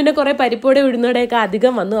 അങ്ങനെ പിന്നെ കുറേ പരിപ്പോടെ ഉഴുന്നോടെയൊക്കെ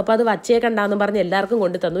അധികം വന്നു. അപ്പോൾ അത് വച്ചേക്കണ്ടാന്ന് പറഞ്ഞ് എല്ലാവർക്കും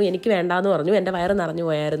കൊണ്ട് തന്നു. എനിക്ക് വേണ്ടാന്ന് പറഞ്ഞു. എൻ്റെ വയറ് നിറഞ്ഞു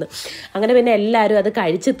പോയായിരുന്നു. അങ്ങനെ പിന്നെ എല്ലാവരും അത്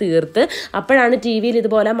കഴിച്ച് തീർത്ത് അപ്പോഴാണ് ടി വിയിൽ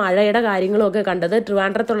ഇതുപോലെ മഴയുടെ കാര്യങ്ങളൊക്കെ കണ്ടത്.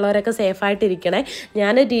 ട്രിവാൻഡ്രത്തുള്ളവരൊക്കെ സേഫായിട്ടിരിക്കണേ.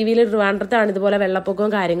 ഞാൻ ടി വിയിൽ ട്രിവാൻഡ്രത്താണ് ഇതുപോലെ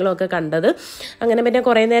വെള്ളപ്പൊക്കവും കാര്യങ്ങളും ഒക്കെ കണ്ടത്. അങ്ങനെ പിന്നെ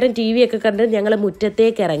കുറേ നേരം ടി വി ഒക്കെ കണ്ട് ഞങ്ങൾ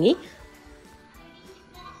മുറ്റത്തേക്ക് ഇറങ്ങി.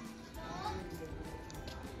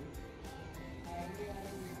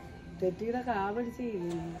 തെറ്റിയുടെ കാവടിച്ച്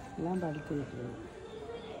എല്ലാം പഠിക്കുന്നു.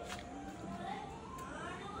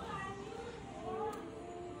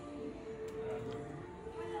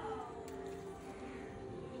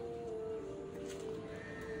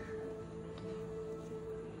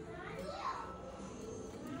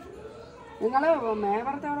 നിങ്ങള്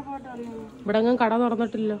മേവറത്തോടെ പോയിട്ട് വന്നു. ഇവിടെ അങ്ങ് കട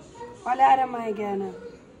തുറന്നിട്ടില്ല. പലഹാരം വാങ്ങിക്കാന്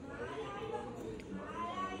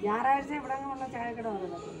ഞായറാഴ്ച ഇവിടെ ഉള്ള ചായക്കട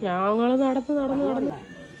ഞങ്ങള് നടന്ന്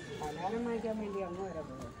പലഹാരം വാങ്ങിക്കാൻ വേണ്ടി അങ്ങ് വരെ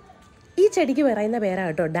പോകും. ഈ ചെടിക്ക് പറയുന്ന പേരാ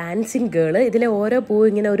കേട്ടോ ഡാൻസിങ് ഗേള്. ഇതിലെ ഓരോ പൂ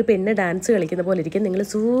ഇങ്ങനെ ഒരു പെണ്ണ് ഡാൻസ് കളിക്കുന്ന പോലെ ഇരിക്കും. നിങ്ങൾ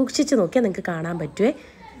സൂക്ഷിച്ച് നോക്കിയാൽ നിങ്ങൾക്ക് കാണാൻ പറ്റുമേ.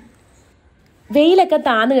 വെയിലൊക്കെ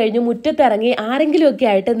താന്നു കഴിഞ്ഞു മുറ്റത്തിറങ്ങി ആരെങ്കിലുമൊക്കെ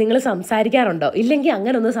ആയിട്ട് നിങ്ങൾ സംസാരിക്കാറുണ്ടോ? ഇല്ലെങ്കിൽ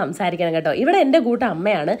അങ്ങനെ ഒന്ന് സംസാരിക്കണം കേട്ടോ. ഇവിടെ എൻ്റെ കൂട്ട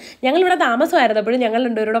അമ്മയാണ്. ഞങ്ങളിവിടെ താമസമായിരുന്നപ്പോഴും ഞങ്ങൾ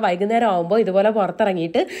രണ്ടുപേരുടെ വൈകുന്നേരം ആകുമ്പോൾ ഇതുപോലെ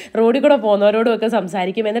പുറത്തിറങ്ങിയിട്ട് റോഡിൽ കൂടെ പോകുന്നവരോടും ഒക്കെ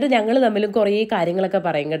സംസാരിക്കും. എന്നിട്ട് ഞങ്ങൾ തമ്മിലും കുറേ കാര്യങ്ങളൊക്കെ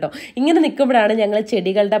പറയും കേട്ടോ. ഇങ്ങനെ നിൽക്കുമ്പോഴാണ് ഞങ്ങൾ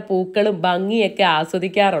ചെടികളുടെ പൂക്കളും ഭംഗിയൊക്കെ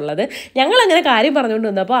ആസ്വദിക്കാറുള്ളത്. ഞങ്ങളങ്ങനെ കാര്യം പറഞ്ഞുകൊണ്ട്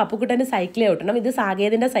വന്നപ്പോൾ അപ്പുക്കുട്ടൻ്റെ സൈക്കിൾ ഓട്ടണം. ഇത്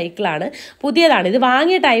സാകേതിൻ്റെ സൈക്കിളാണ്, പുതിയതാണ്. ഇത്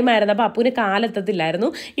വാങ്ങിയ ടൈമായിരുന്നു. അപ്പോൾ അപ്പുവിന്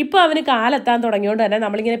കാലെത്തത്തില്ലായിരുന്നു. ഇപ്പോൾ അവന് കാലെത്താൻ തുടങ്ങിയോണ്ട് തന്നെ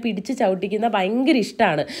നമ്മളിങ്ങനെ പിടിച്ച് ചവിട്ടിക്കുന്ന ഭയങ്കര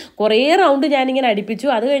ഇഷ്ടമാണ്. കുറേ റൗണ്ട് ഞാനിങ്ങനെ അടുപ്പിച്ചു.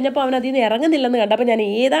 അത് കഴിഞ്ഞപ്പോൾ അവൻ അതിൽ നിന്ന് ഇറങ്ങുന്നില്ലെന്ന് കണ്ടപ്പോൾ ഞാൻ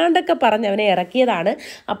ഏതാണ്ടൊക്കെ പറഞ്ഞ് അവനെ ഇറക്കിയതാണ്.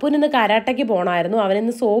 അപ്പോൾ ഇന്ന് കരാട്ടയ്ക്ക് പോകണമായിരുന്നു.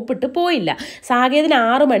 അവനിന്ന് സോപ്പിട്ട് പോയില്ല. സാകേതിന്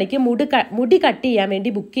 6 മണിക്ക് മുടി കട്ട് ചെയ്യാൻ വേണ്ടി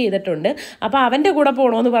ബുക്ക് ചെയ്തിട്ടുണ്ട്. അപ്പോൾ അവൻ്റെ കൂടെ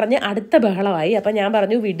പോകണമെന്ന് പറഞ്ഞ് അടുത്ത ബഹളമായി. അപ്പോൾ ഞാൻ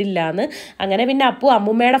പറഞ്ഞു വിടില്ല എന്ന്. അങ്ങനെ പിന്നെ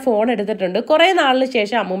അമ്മൂമ്മയുടെ ഫോൺ എടുത്തിട്ടുണ്ട്. കുറേ നാളിന്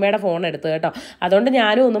ശേഷം അമ്മൂമ്മയുടെ ഫോൺ എടുത്തു കേട്ടോ. അതുകൊണ്ട്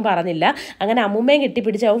ഞാനും ഒന്നും പറഞ്ഞില്ല. അങ്ങനെ അമ്മൂമ്മയും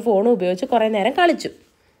കെട്ടിപ്പിടിച്ച് അവൻ ഫോണും ഉപയോഗിച്ച് കുറേ നേരം കളിച്ചു.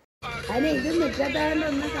 അതിന് ഇത് മുറ്റത്തായോണ്ട്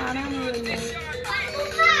ഒന്ന് കാണാൻ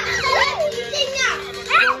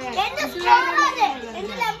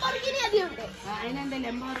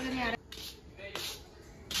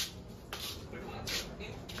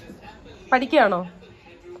പഠിക്കുകയാണോ?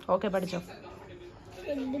 ഓക്കെ, പഠിച്ചോ.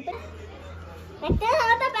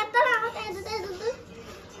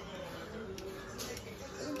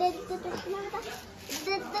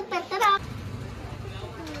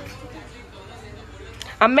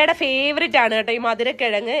 അമ്മയുടെ ഫേവറേറ്റ് ആണ് കേട്ടോ ഈ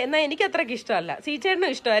മധുരക്കിഴങ്ങ്. എന്നാൽ എനിക്ക് അത്രയ്ക്ക് ഇഷ്ടമല്ല. സീച്ചേട്ടനും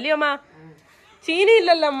ഇഷ്ടം അല്ലയോ അമ്മ? ചീനി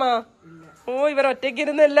ഇല്ലല്ലോ അമ്മ. ഓ, ഇവർ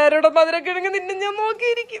ഒറ്റയ്ക്കിരുന്ന് എല്ലാവരോടും മധുരക്കിഴങ്ങ് നിന്നെ ഞാൻ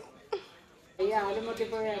നോക്കിയിരിക്കും.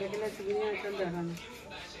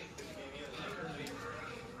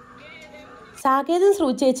 സാകേതും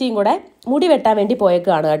ശ്രൂചേച്ചിയും കൂടെ മുടി വെട്ടാൻ വേണ്ടി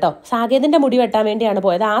പോയേക്കാണ് കേട്ടോ. സാകേതിൻ്റെ മുടി വെട്ടാൻ വേണ്ടിയാണ്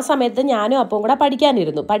പോയത്. ആ സമയത്ത് ഞാനും അപ്പും കൂടെ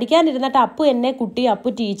പഠിക്കാനിരുന്നിട്ട് അപ്പു എന്നെ അപ്പു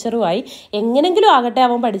ടീച്ചറുമായി എങ്ങനെങ്കിലും ആകട്ടെ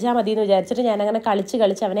അവൻ പഠിച്ചാൽ മതി എന്ന് വിചാരിച്ചിട്ട് ഞാനങ്ങനെ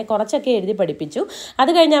കളിച്ച് അവനെ കുറച്ചൊക്കെ എഴുതി പഠിപ്പിച്ചു.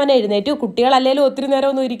 അത് കഴിഞ്ഞ് അവൻ എഴുന്നേറ്റു. കുട്ടികളല്ലേലും ഒത്തിരി നേരം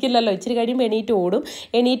ഒന്നും ഇരിക്കില്ലല്ലോ. ഇച്ചിരി കഴിയുമ്പോൾ എണീറ്റ് ഓടും.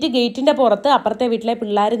 എണീറ്റ് ഗേറ്റിൻ്റെ പുറത്ത് അപ്പുറത്തെ വീട്ടിലെ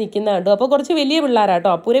പിള്ളേർ നിൽക്കുന്ന കണ്ടു. അപ്പോൾ കുറച്ച് വലിയ പിള്ളേരാട്ടോ.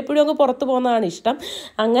 അപ്പൂരെപ്പോഴും അങ്ങ് പുറത്ത് പോകുന്നതാണ് ഇഷ്ടം.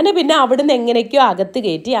 അങ്ങനെ പിന്നെ അവിടുന്ന് എങ്ങനെയൊക്കെയോ അകത്ത്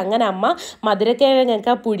കയറ്റി. അങ്ങനെ അമ്മ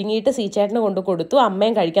മധുരക്കിഴങ്ങൊക്കെ പുഴുങ്ങിയിട്ട് സീച്ചേട്ടന് കൊണ്ട് കൊടുത്തു.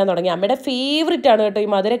 അമ്മയും കഴിക്കാൻ തുടങ്ങി. അമ്മയുടെ ഫേവറേറ്റ് ആണ് കേട്ടോ ഈ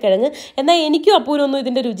മധുരക്കിഴങ്ങ്. എന്നാൽ എനിക്കും അപ്പൂരൊന്നും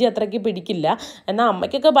ഇതിൻ്റെ രുചി അത്രയ്ക്ക് പിടിക്കില്ല. എന്നാൽ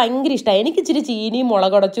അമ്മയ്ക്കൊക്കെ ഭയങ്കര ഇഷ്ടമാണ്. എനിക്ക് ഇച്ചിരി ചീനിയും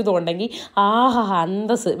മുളകുടച്ചതും ഉണ്ടെങ്കിൽ ആഹാ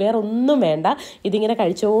അന്തസ്, വേറെ ഒന്നും വേണ്ട. ഇതിങ്ങനെ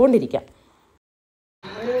കഴിച്ചുകൊണ്ടിരിക്കാം.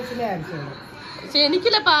 പക്ഷെ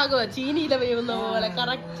എനിക്കില്ല പാകമാ, ചീനിയില വേവുന്ന പോലെ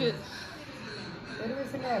കറക്റ്റ്.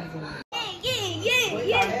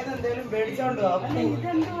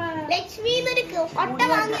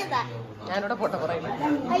 ഞാനിവിടെ പൊട്ട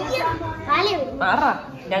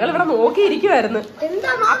ഞങ്ങളിവിടെ നോക്കിയിരിക്കുവായിരുന്നു.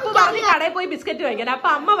 അപ്പൊ പറഞ്ഞ് കടയിൽ പോയി ബിസ്ക്കറ്റ് വാങ്ങിക്കാൻ. അപ്പൊ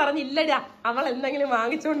അമ്മ പറഞ്ഞു ഇല്ലടാ അവൾ എന്തെങ്കിലും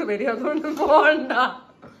വാങ്ങിച്ചോണ്ട് വരും, അതുകൊണ്ട് പോണ്ട.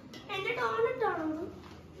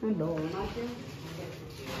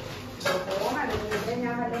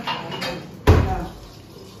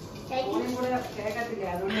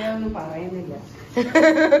 അതുകൊണ്ട് ഞാനൊന്നും പറയുന്നില്ല.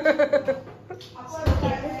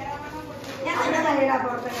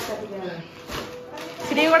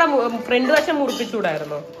 ഇച്ചിരി കൂടെ ഫ്രണ്ട് വശം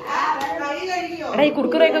മുറിപ്പിച്ചൂടായിരുന്നോ? എടാ ഈ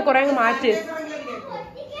കുർക്കുറയൊക്കെ കുറെ അങ്ങ് മാറ്റ്.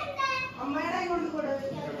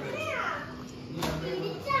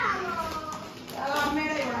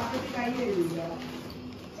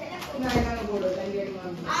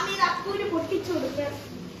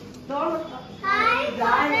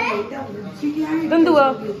 ഇതെന്തുവാ?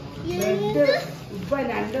 ഇപ്പൊ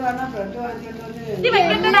 2 തവണ ബ്രെഡ്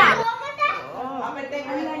വാങ്ങിച്ചോണ്ട്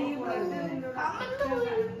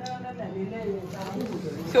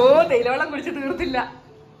തേയിലവെള്ളം കുടിച്ച് തീർത്തില്ല.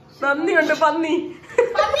 നന്ദിയുണ്ട് പന്നി.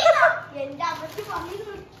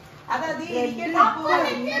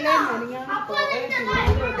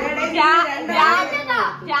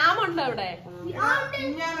 ജാമുണ്ടോ അവിടെ?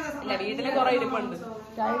 ഇല്ല, വീട്ടില് കൊറേ ഇരിപ്പുണ്ട്.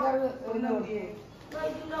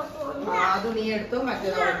 അത് നീ എടുത്തു. മറ്റേ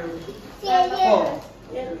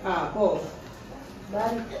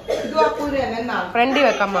ഫ്രണ്ടി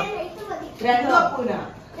വെക്കമ്മ. 2 അപ്പൂനാ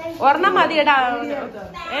ഒരെണ്ണം മതി. എടാ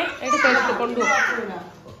എടുത്ത്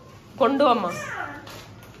കൊണ്ടുപോമ്മ.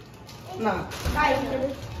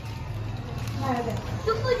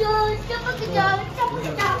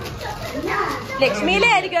 ലക്ഷ്മിയിലെ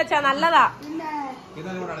ആയിരിക്കും വെച്ചാ നല്ലതാ.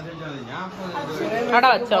 അവിടെ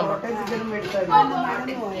വെച്ചോ.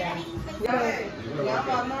 ഞാൻ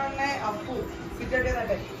വന്നോടനെ അപ്പു സിറ്റേ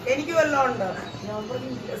എനിക്ക് വല്ലതും ഉണ്ട്. ഞാൻ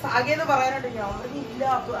പറഞ്ഞു സാഗേന്ന് പറയാനായിട്ട് ഞാൻ പറഞ്ഞു ഇല്ല.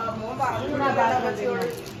 മോൻ പറഞ്ഞു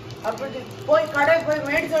അപ്പൊ പോയി കടയിൽ പോയി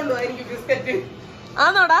മേടിച്ചോണ്ടോ എനിക്ക് ബിസ്ക്കറ്റ്.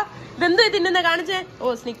 ആന്നോടാ? ഇതെന്തോ തിന്നുന്ന കാണിച്ചേ? ഓ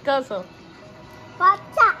സ്നിക്കേഴ്സോ?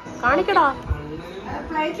 കാണിക്കടാ.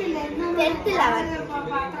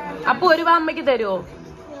 അപ്പൊ ഒരു അമ്മയ്ക്ക് തരുവോ?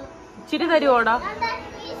 ഇച്ചിരി തരുവോടാ?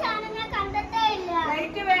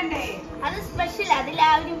 അത് സ്പെഷ്യൽ.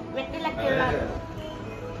 അതിലാവരും വെട്ടിലൊക്കെ ഉള്ളത്.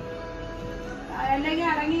 അല്ലെങ്കിൽ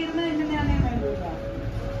അടങ്ങിയിരുന്ന്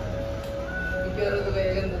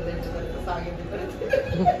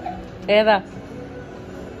ഏതാ?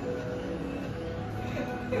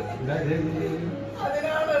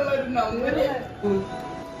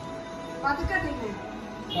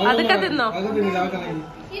 അതൊക്കെ തിന്നോ?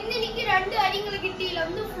 ഇന്ന് എനിക്ക് 2 കാര്യങ്ങൾ കിട്ടിയില്ല.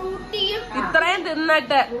 ഒന്ന് ഫ്രൂട്ടിയും. ഇത്രയും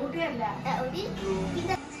തിന്നിട്ട്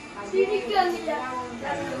എനിക്ക്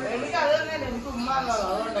അത് തന്നെ എനിക്ക് ഉമ്മാന്നോ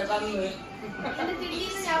അതുകൊണ്ട് കന്ന്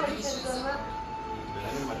ഞാൻ പഠിച്ചെടുക്കുന്നു.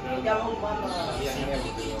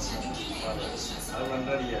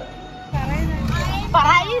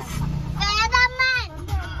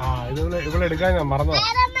 ഇവിടെ എടുക്കാൻ ഞാൻ മറന്നു.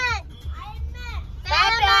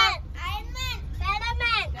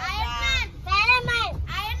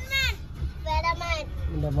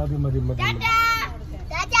 മതി മതി മതി.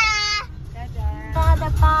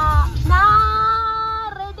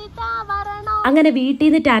 അങ്ങനെ വീട്ടിൽ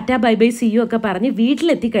നിന്ന് Tata bye bye C U ഒക്കെ പറഞ്ഞ്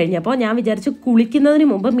വീട്ടിലെത്തി കഴിഞ്ഞപ്പോൾ ഞാൻ വിചാരിച്ചു കുളിക്കുന്നതിന്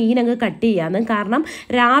മുമ്പ് മീൻ അങ്ങ് കട്ട് ചെയ്യാമെന്ന്. കാരണം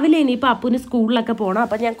രാവിലെ ഇനിയിപ്പോൾ അപ്പുന് സ്കൂളിലൊക്കെ പോകണം.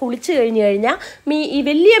 അപ്പം ഞാൻ കുളിച്ച് കഴിഞ്ഞാൽ ഈ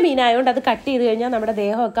വലിയ മീനായതുകൊണ്ട് അത് കട്ട് ചെയ്ത് കഴിഞ്ഞാൽ നമ്മുടെ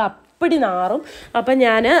ദേഹമൊക്കെ അപ്പടി നാറും. അപ്പം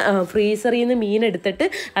ഞാൻ ഫ്രീസറിൽ നിന്ന് മീൻ എടുത്തിട്ട്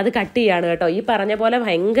അത് കട്ട് ചെയ്യാണ് കേട്ടോ. ഈ പറഞ്ഞ പോലെ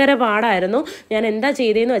ഭയങ്കര പാടായിരുന്നു. ഞാൻ എന്താ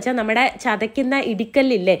ചെയ്തതെന്ന് വെച്ചാൽ നമ്മുടെ ചതയ്ക്കുന്ന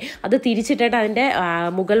ഇടിക്കല്ലില്ലേ അത് തിരിച്ചിട്ടിട്ട് അതിൻ്റെ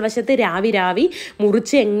മുകൾ വശത്ത് രാവി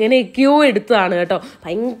മുറിച്ച് എങ്ങനെയൊക്കെയോ എടുത്തതാണ് കേട്ടോ.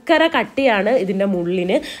 ഭയങ്കര കട്ടിയാണ് ഇതിൻ്റെ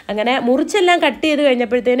മുള്ളിന്. അങ്ങനെ മുറിച്ചെല്ലാം കട്ട് ചെയ്ത്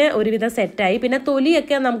കഴിഞ്ഞപ്പോഴത്തേന് ഒരുവിധം സെറ്റായി. പിന്നെ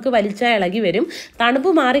തൊലിയൊക്കെ നമുക്ക് വലിച്ചാൽ ഇളകി വരും.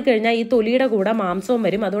 തണുപ്പ് മാറിക്കഴിഞ്ഞാൽ ഈ തൊലിയുടെ കൂടെ മാംസവും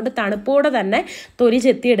വരും. അതുകൊണ്ട് തണുപ്പോടെ തന്നെ തൊലി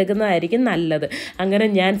ചെത്തിയെടുക്കുന്നതായിരിക്കും നല്ലത്. അങ്ങനെ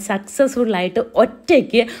ഞാൻ സക്സസ്ഫുള്ളായിട്ട്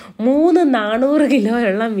ഒറ്റയ്ക്ക് 400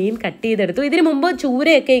 കിലോയുള്ള മീൻ കട്ട് ചെയ്തെടുത്തു. ഇതിന് മുമ്പ്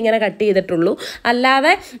ചൂരയൊക്കെ ഇങ്ങനെ കട്ട് ചെയ്തിട്ടുള്ളൂ.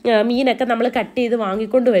 അല്ലാതെ മീനൊക്കെ നമ്മൾ കട്ട് ചെയ്ത്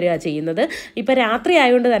വാങ്ങിക്കൊണ്ട് വരിക ചെയ്യുന്നത്. ഇപ്പം രാത്രി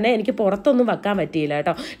ആയതുകൊണ്ട് തന്നെ എനിക്ക് പുറത്തൊന്നും വെക്കാൻ പറ്റിയില്ല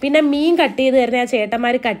കേട്ടോ. പിന്നെ മീൻ കട്ട് ചെയ്ത് തരുന്ന ആ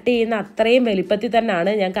ചേട്ടന്മാർ കട്ട് ചെയ്യുന്ന അത്രയും വലിപ്പത്തിൽ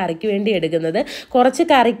തന്നെയാണ് ഞാൻ കറിക്ക് വേണ്ടി എടുക്കുന്നത്. കുറച്ച്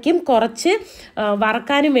കറിക്കും കുറച്ച്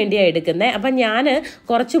വറക്കാനും വേണ്ടിയാണ് എടുക്കുന്നത്. അപ്പം ഞാൻ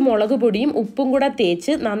കുറച്ച് മുളക് പൊടിയും ഉപ്പും കൂടെ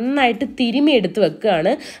തേച്ച് നന്നായിട്ട് തിരുമി എടുത്ത്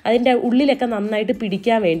വെക്കുകയാണ്. അതിൻ്റെ ഉള്ളിലൊക്കെ നന്നായിട്ട്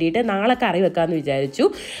പിടിക്കാൻ വേണ്ടിയിട്ട് നാളെ കറി വെക്കാമെന്ന് വിചാരിച്ചു.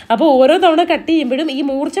 അപ്പോൾ ഓരോ തവണ കട്ട് ചെയ്യുമ്പോഴും ഈ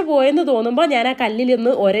മൂർച്ച പോയെന്ന് തോന്നുമ്പോൾ ഞാൻ ആ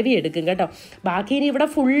കല്ലിലൊന്ന് ഒരവി എടുക്കും കേട്ടോ. ബാക്കി ഇനി ഇവിടെ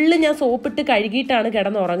ഫുള്ള് ഞാൻ സോപ്പിട്ട് കഴുകിയിട്ടാണ്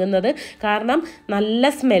കിടന്നുറങ്ങുന്നത്. കാരണം നല്ല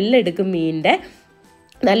സ്മെല്ലെടുക്കും മീനിൻ്റെ.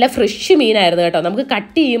 നല്ല ഫ്രഷ് മീനായിരുന്നു കേട്ടോ. നമുക്ക്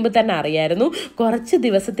കട്ട് ചെയ്യുമ്പോൾ തന്നെ അറിയായിരുന്നു. കുറച്ച്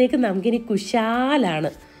ദിവസത്തേക്ക് നമുക്കിനി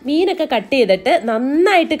കുശാലാണ്. മീനൊക്കെ കട്ട് ചെയ്തിട്ട്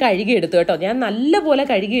നന്നായിട്ട് കഴുകിയെടുത്തു കേട്ടോ. ഞാൻ നല്ലപോലെ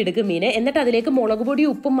കഴുകിയെടുക്കും മീനെ. എന്നിട്ട് അതിലേക്ക് മുളക് പൊടി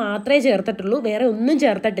ഉപ്പും മാത്രമേ ചേർത്തിട്ടുള്ളൂ, വേറെ ഒന്നും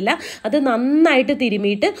ചേർത്തിട്ടില്ല. അത് നന്നായിട്ട്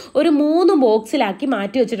തിരുമിയിട്ട് ഒരു 3 ബോക്സിലാക്കി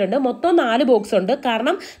മാറ്റി വെച്ചിട്ടുണ്ട്. മൊത്തം 4 ബോക്സ് ഉണ്ട്.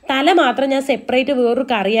 കാരണം തല മാത്രം ഞാൻ സെപ്പറേറ്റ് വേറൊരു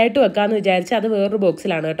കറിയായിട്ട് വെക്കാമെന്ന് വിചാരിച്ച് അത് വേറൊരു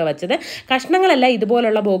ബോക്സിലാണ് കേട്ടോ വെച്ചത്. കഷ്ണങ്ങളെല്ലാം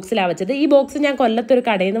ഇതുപോലുള്ള ബോക്സിലാണ് വെച്ചത്. ഈ ബോക്സ് ഞാൻ കൊല്ലത്തൊരു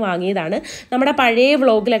കടയിൽ നിന്ന് വാങ്ങിയതാണ്. നമ്മുടെ പഴയ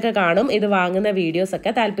വ്ളോഗിലൊക്കെ കാണും ഇത് വാങ്ങുന്ന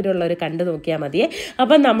വീഡിയോസൊക്കെ. താല്പര്യമുള്ളവർ കണ്ടു നോക്കിയാൽ മതിയേ.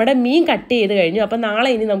 അപ്പം നമ്മുടെ മീൻ കട്ട് ചെയ്ത് കഴിഞ്ഞു. അപ്പം നാളെ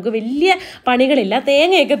ഇനി നമുക്ക് വലിയ പണികളില്ല.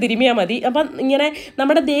 തേങ്ങയൊക്കെ തിരുമിയാൽ മതി. അപ്പം ഇങ്ങനെ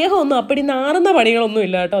നമ്മുടെ ദേഹമൊന്നും അപ്പടി നാറുന്ന പണികളൊന്നും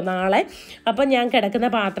ഇല്ല കേട്ടോ നാളെ. അപ്പം ഞാൻ കിടക്കുന്ന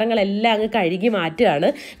പാത്രങ്ങളെല്ലാം അങ്ങ് കഴുകി മാറ്റുകയാണ്.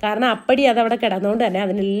 കാരണം അപ്പടി അതവിടെ കിടന്നുകൊണ്ട് തന്നെ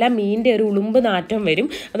അതിനെല്ലാം മീനിൻ്റെ ഒരു ഉളുമ്പ് നാറ്റം വരും.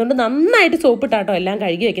 അതുകൊണ്ട് നന്നായിട്ട് സോപ്പിട്ടാട്ടോ എല്ലാം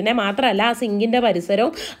കഴുകി വെക്കുന്നത്. മാത്രമല്ല ആ സിങ്കിൻ്റെ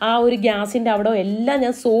പരിസരവും ആ ഒരു ഗ്യാസിൻ്റെ അവിടെയും എല്ലാം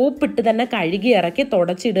ഞാൻ സോപ്പിട്ട് തന്നെ കഴുകി ഇറക്കി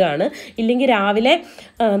തുടച്ചിടുകയാണ്. ഇല്ലെങ്കിൽ രാവിലെ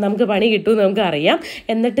നമുക്ക് പണി കിട്ടുമെന്ന് നമുക്കറിയാം.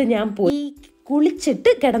 എന്നിട്ട് ഞാൻ പോയി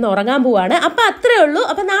കുളിച്ചിട്ട് കിടന്നുറങ്ങാൻ പോവാണ്. അപ്പം അത്രേ ഉള്ളൂ.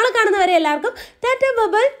 അപ്പം നാളെ കാണുന്നവരെ എല്ലാവർക്കും tata bye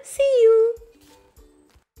bye, see you.